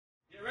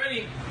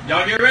ready.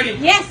 Y'all get ready?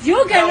 Yes,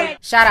 you get ready.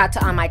 Shout out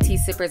to all my tea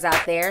sippers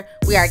out there.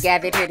 We are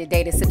gathered here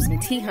today to sip some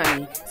tea,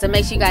 honey. So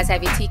make sure you guys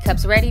have your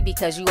teacups ready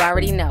because you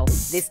already know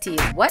this tea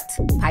is what?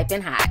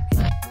 Piping hot.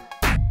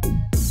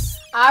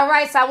 All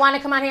right, so I want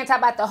to come on here and talk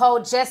about the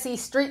whole Jussie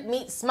Street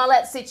Meat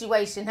Smollett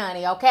situation,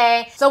 honey,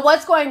 okay? So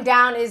what's going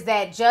down is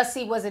that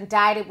Jussie was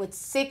indicted with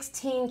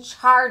 16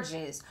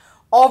 charges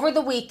over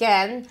the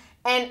weekend,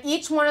 and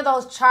each one of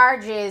those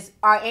charges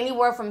are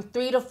anywhere from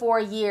 3 to 4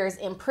 years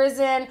in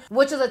prison,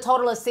 which is a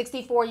total of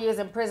 64 years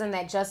in prison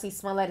that Jussie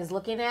Smollett is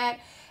looking at.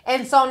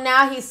 And so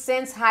now he's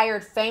since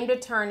hired famed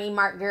attorney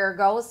Mark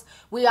Garagos.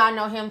 We all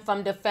know him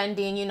from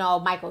defending, you know,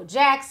 Michael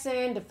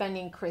Jackson,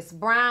 defending Chris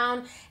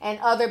Brown, and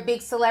other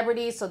big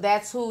celebrities. So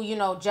that's who, you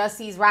know,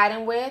 Jussie's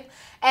riding with.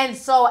 And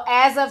so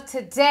as of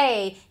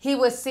today, he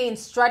was seen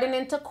strutting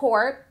into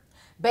court,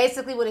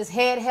 basically with his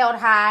head held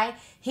high.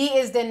 He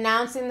is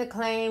denouncing the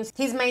claims.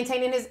 He's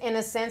maintaining his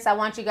innocence. I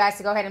want you guys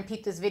to go ahead and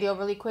peep this video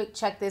really quick.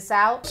 Check this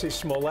out. Jussie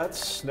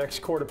Smollett's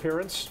next court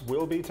appearance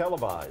will be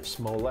televised.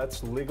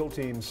 Smollett's legal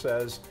team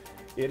says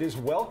it is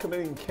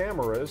welcoming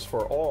cameras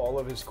for all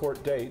of his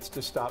court dates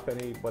to stop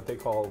any what they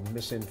call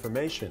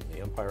misinformation. The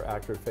Empire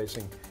actor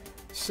facing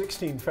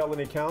 16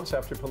 felony counts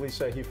after police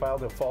say he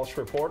filed a false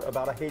report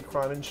about a hate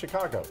crime in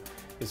Chicago.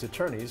 His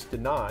attorneys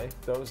deny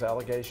those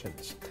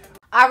allegations.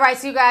 All right,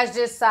 so you guys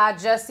just saw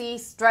Jussie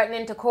strutting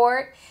into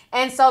court.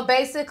 And so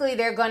basically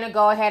they're going to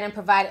go ahead and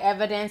provide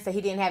evidence that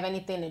he didn't have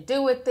anything to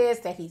do with this,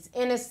 that he's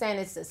innocent,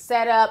 it's a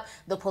setup,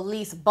 the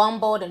police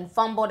bumbled and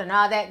fumbled and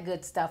all that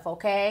good stuff,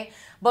 okay?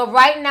 But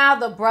right now,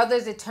 the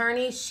brother's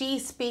attorney,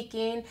 she's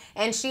speaking,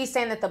 and she's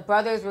saying that the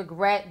brothers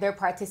regret their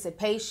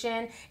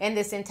participation in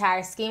this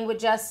entire scheme with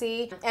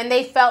Jussie, and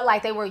they felt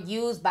like they were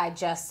used by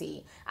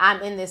Jussie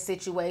in this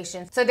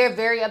situation. So they're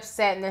very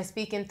upset, and they're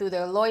speaking through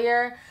their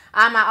lawyer.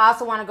 I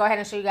also want to go ahead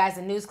and show you guys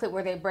a news clip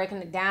where they're breaking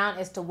it down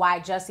as to why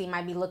Jussie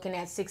might be looking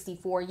at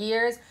 64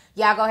 years.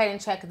 Y'all go ahead and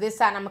check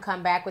this out, and I'm going to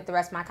come back with the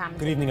rest of my comments.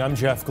 Good evening, I'm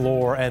Jeff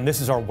Glore, and this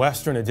is our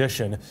Western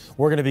edition.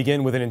 We're going to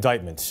begin with an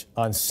indictment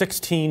on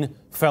 16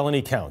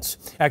 felony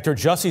counts. Actor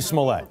Jussie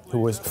Smollett, who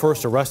was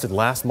first arrested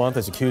last month,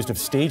 is accused of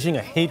staging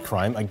a hate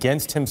crime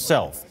against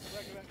himself.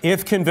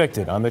 If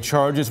convicted on the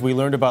charges we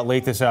learned about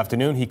late this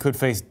afternoon, he could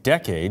face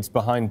decades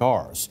behind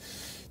bars.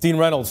 Dean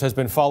Reynolds has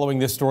been following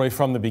this story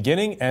from the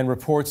beginning and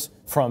reports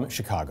from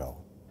Chicago.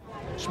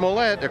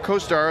 Smollett, a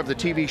co-star of the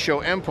TV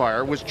show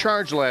Empire, was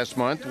charged last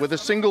month with a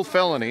single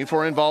felony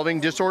for involving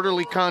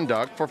disorderly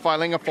conduct for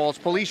filing a false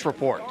police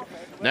report.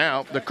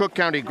 Now, the Cook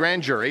County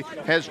grand jury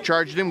has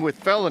charged him with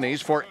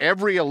felonies for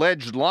every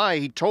alleged lie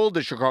he told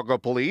the Chicago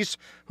police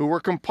who were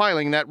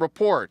compiling that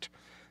report.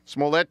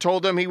 Smollett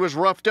told them he was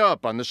roughed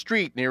up on the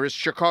street near his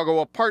Chicago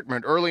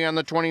apartment early on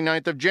the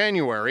 29th of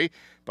January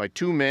by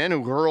two men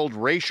who hurled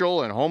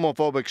racial and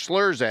homophobic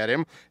slurs at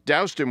him,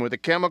 doused him with a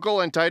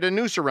chemical, and tied a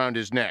noose around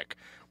his neck,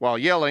 while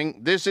yelling,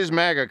 "This is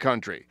MAGA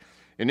country."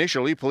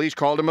 Initially, police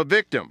called him a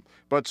victim,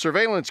 but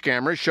surveillance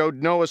cameras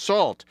showed no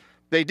assault.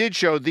 They did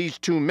show these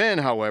two men,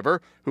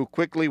 however, who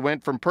quickly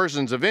went from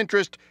persons of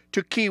interest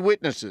to key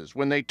witnesses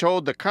when they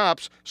told the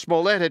cops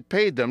Smollett had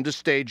paid them to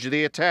stage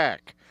the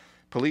attack.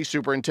 Police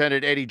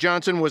Superintendent Eddie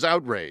Johnson was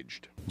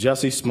outraged.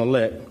 Jussie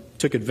Smollett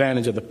took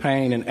advantage of the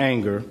pain and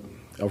anger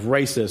of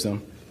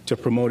racism to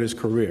promote his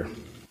career.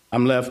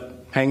 I'm left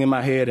hanging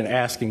my head and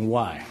asking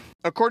why.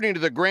 According to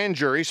the grand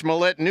jury,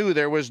 Smollett knew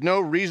there was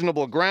no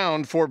reasonable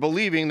ground for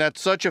believing that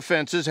such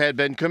offenses had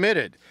been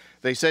committed.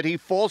 They said he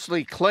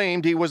falsely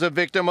claimed he was a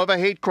victim of a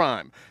hate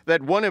crime,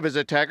 that one of his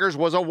attackers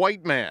was a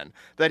white man,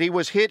 that he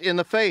was hit in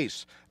the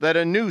face, that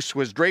a noose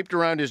was draped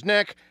around his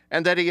neck,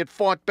 and that he had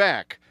fought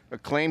back, a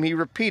claim he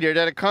repeated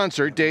at a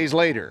concert days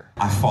later.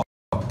 I fought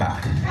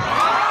back.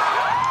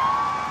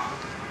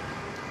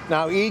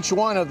 Now, each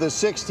one of the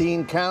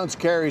 16 counts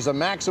carries a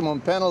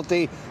maximum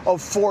penalty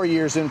of 4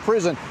 years in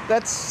prison.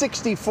 That's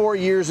 64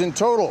 years in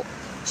total.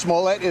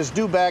 Smollett is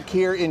due back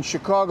here in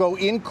Chicago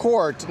in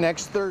court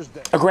next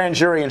Thursday. A grand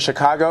jury in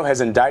Chicago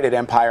has indicted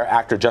Empire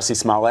actor Jussie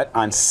Smollett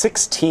on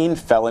 16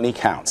 felony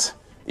counts.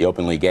 The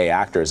openly gay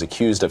actor is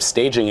accused of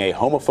staging a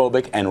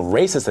homophobic and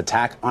racist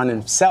attack on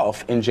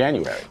himself in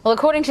January. Well,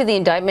 according to the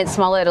indictment,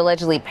 Smollett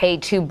allegedly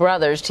paid two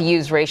brothers to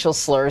use racial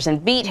slurs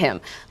and beat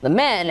him. The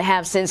men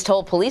have since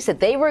told police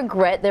that they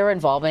regret their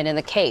involvement in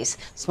the case.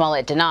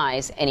 Smollett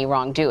denies any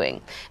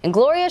wrongdoing. And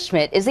Gloria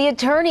Schmidt is the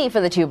attorney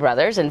for the two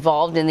brothers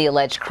involved in the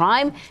alleged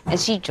crime, and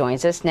she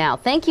joins us now.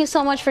 Thank you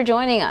so much for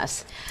joining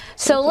us.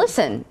 So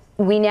listen,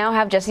 we now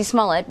have Jussie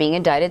Smollett being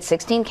indicted,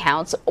 16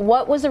 counts.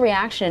 What was the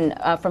reaction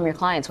from your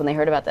clients when they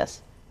heard about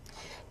this?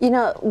 You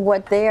know,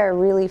 what they are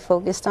really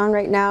focused on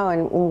right now,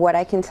 and what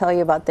I can tell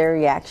you about their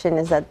reaction,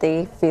 is that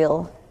they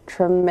feel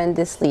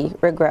tremendously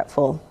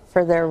regretful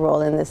for their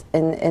role in this,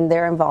 in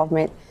their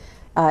involvement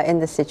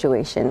in this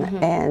situation.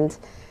 Mm-hmm. And,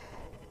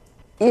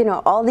 you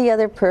know, all the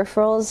other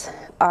peripherals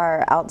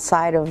are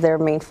outside of their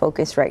main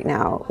focus right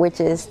now, which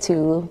is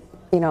to,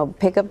 you know,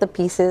 pick up the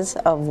pieces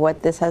of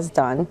what this has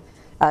done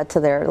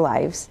to their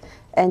lives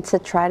and to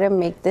try to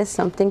make this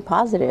something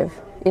positive.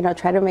 you know,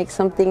 try to make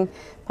something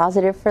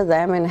positive for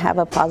them and have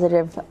a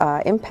positive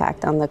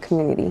impact on the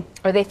community.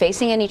 Are they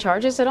facing any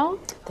charges at all?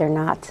 They're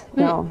not,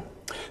 no.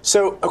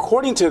 So,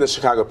 according to the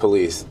Chicago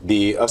police,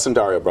 the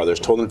Osundairo brothers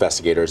told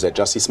investigators that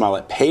Jussie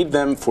Smollett paid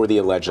them for the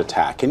alleged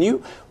attack. Can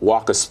you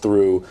walk us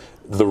through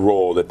the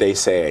role that they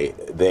say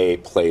they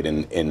played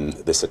in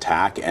this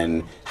attack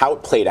and how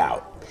it played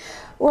out?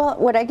 Well,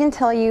 what I can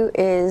tell you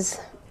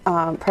is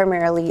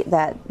primarily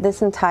that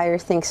this entire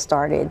thing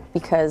started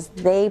because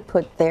they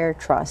put their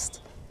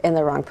trust in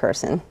the wrong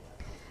person.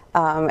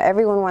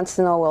 Everyone wants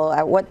to know, well,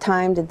 at what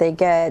time did they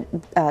get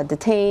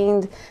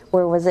detained?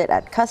 Where was it?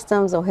 At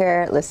Customs,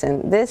 O'Hare?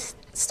 Listen, this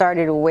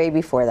started way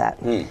before that.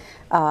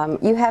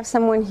 You have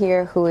someone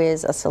here who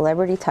is a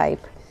celebrity type,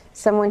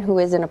 someone who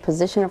is in a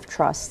position of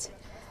trust,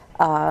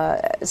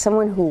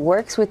 someone who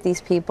works with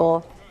these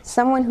people,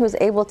 someone who's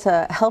able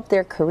to help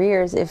their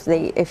careers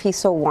if he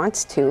so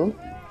wants to,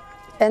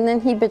 and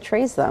then he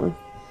betrays them.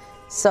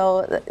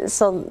 So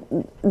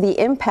the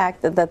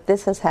impact that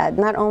this has had,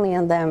 not only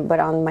on them, but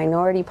on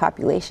minority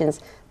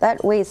populations,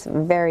 that weighs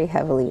very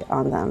heavily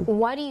on them.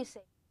 Why do you say?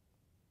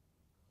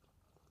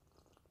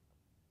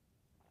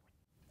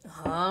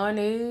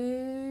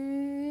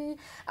 Honey.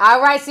 All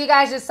right, so you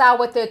guys just saw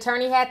what the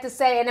attorney had to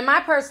say. And in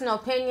my personal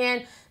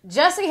opinion,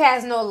 Jussie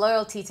has no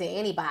loyalty to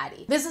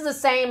anybody. This is the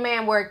same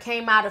man where it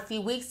came out a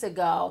few weeks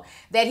ago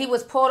that he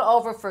was pulled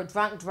over for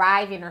drunk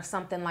driving or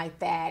something like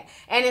that.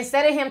 And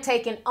instead of him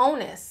taking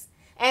onus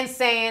and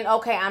saying,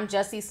 okay, I'm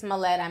Jussie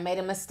Smollett, I made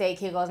a mistake,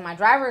 here goes my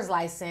driver's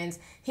license,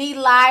 he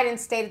lied and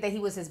stated that he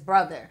was his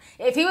brother.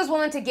 If he was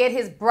willing to get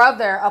his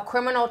brother a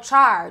criminal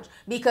charge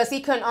because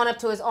he couldn't own up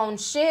to his own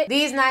shit,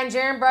 these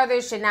Nigerian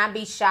brothers should not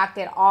be shocked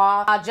at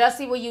all.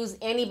 Jussie will use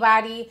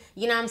anybody,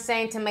 you know what I'm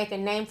saying, to make a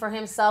name for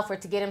himself or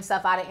to get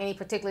himself out of any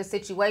particular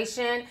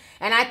situation.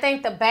 And I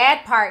think the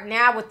bad part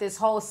now with this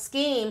whole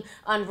scheme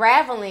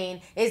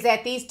unraveling is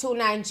that these two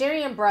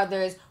Nigerian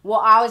brothers will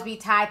always be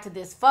tied to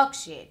this fuck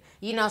shit.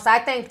 You know, so I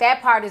think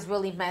that part is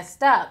really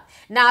messed up.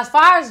 Now, as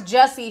far as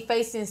Jussie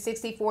facing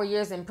 64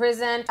 years in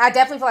prison, I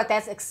definitely feel like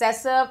that's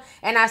excessive.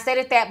 And I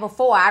stated that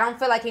before. I don't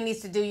feel like he needs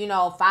to do, you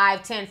know,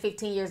 5, 10,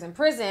 15 years in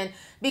prison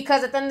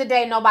because at the end of the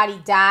day, nobody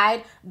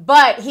died.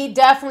 But he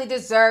definitely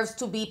deserves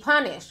to be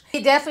punished.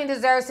 He definitely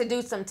deserves to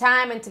do some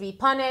time and to be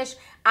punished.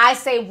 I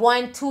say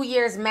 1, 2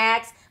 years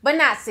max, but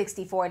not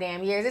 64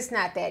 damn years. It's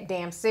not that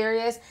damn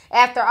serious.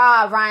 After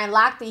all,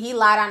 Lovelyti, he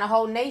lied on the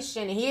whole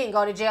nation and he didn't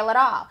go to jail at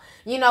all.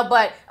 You know,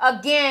 but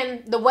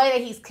again, the way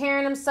that he's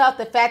carrying himself,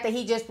 the fact that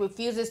he just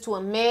refuses to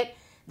admit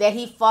that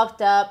he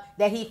fucked up,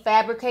 that he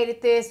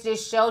fabricated this,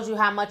 just shows you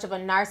how much of a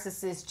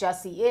narcissist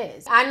Jussie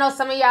is. I know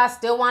some of y'all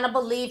still want to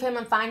believe him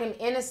and find him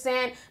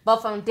innocent,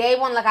 but from day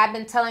one, like I've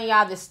been telling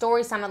y'all, this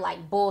story sounded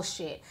like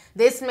bullshit.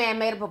 This man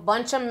made up a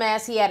bunch of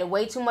mess. He added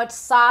way too much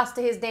sauce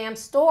to his damn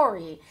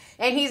story.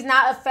 And he's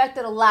not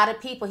affected a lot of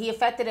people. He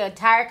affected the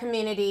entire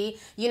community.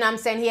 You know what I'm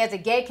saying? He has a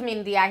gay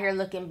community out here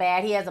looking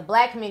bad. He has a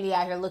black community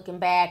out here looking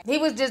bad. He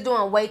was just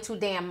doing way too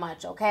damn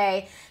much,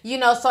 okay? You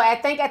know, so I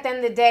think at the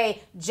end of the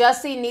day,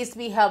 Jussie needs to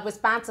be held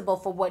responsible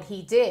for what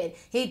he did.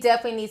 He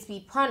definitely needs to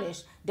be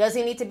punished. Does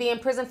he need to be in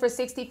prison for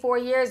 64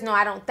 years? No,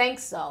 I don't think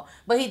so.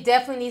 But he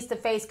definitely needs to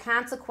face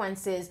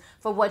consequences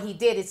for what he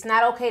did. It's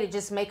not okay to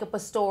just make up a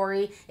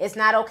story. It's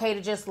not okay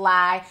to just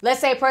lie.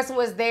 Let's say a person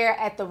was there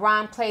at the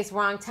wrong place,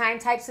 wrong time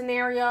type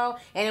scenario,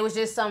 and it was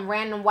just some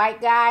random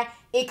white guy.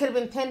 It could have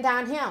been pinned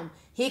on him.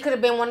 He could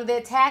have been one of the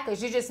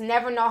attackers. You just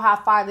never know how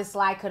far this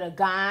lie could have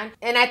gone.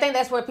 And I think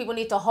that's where people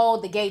need to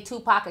hold the gay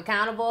Tupac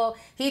accountable.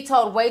 He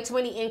told way too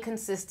many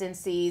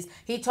inconsistencies.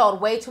 He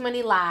told way too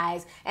many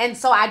lies. And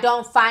so I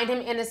don't find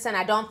him innocent.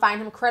 I don't find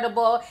him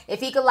credible. If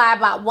he could lie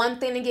about one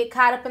thing and get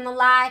caught up in the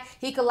lie,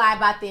 he could lie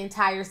about the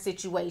entire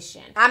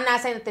situation. I'm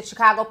not saying that the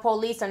Chicago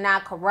police are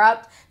not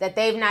corrupt, that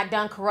they've not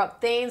done corrupt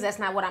things. That's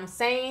not what I'm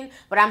saying.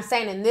 But I'm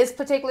saying in this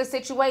particular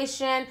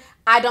situation,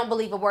 I don't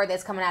believe a word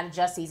that's coming out of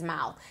Jussie's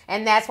mouth.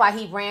 And that's why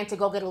he ran to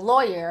go get a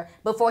lawyer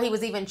before he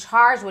was even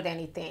charged with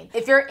anything.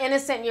 If you're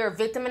innocent and you're a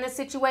victim in a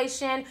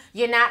situation,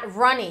 you're not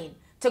running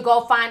to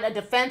go find a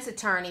defense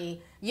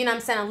attorney, you know what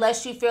I'm saying,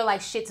 unless you feel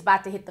like shit's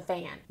about to hit the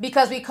fan.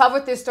 Because we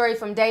covered this story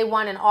from day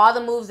one and all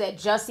the moves that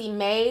Jussie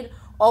made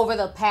over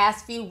the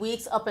past few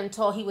weeks up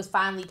until he was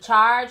finally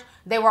charged,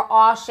 they were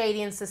all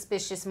shady and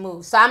suspicious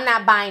moves. So I'm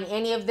not buying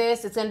any of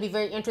this. It's going to be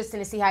very interesting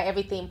to see how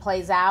everything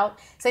plays out.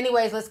 So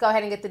anyways, let's go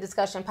ahead and get the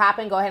discussion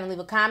popping. Go ahead and leave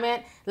a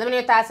comment. Let me know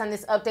your thoughts on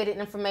this updated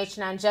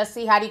information on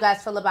Jussie. How do you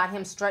guys feel about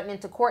him strutting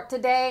into court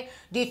today?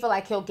 Do you feel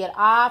like he'll get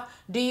off?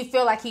 Do you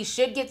feel like he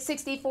should get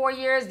 64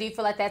 years? Do you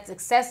feel like that's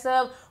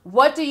excessive?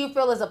 What do you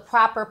feel is a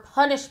proper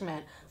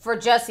punishment for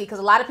Jussie? Because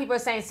a lot of people are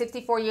saying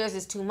 64 years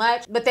is too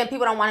much, but then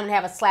people don't want him to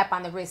have a slap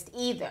on the wrist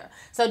either.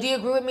 So do you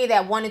agree with me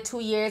that 1 to 2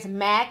 years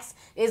max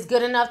is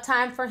good enough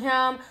time for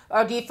him?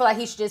 Or do you feel like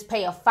he should just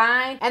pay a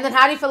fine? And then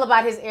how do you feel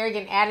about his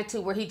arrogant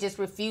attitude where he just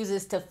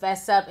refuses to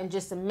fess up and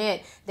just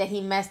admit that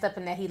he messed up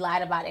and that he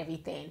lied about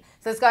everything?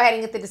 So let's go ahead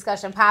and get the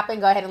discussion popping.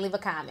 Go ahead and leave a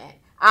comment.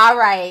 All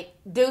right,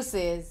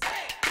 deuces.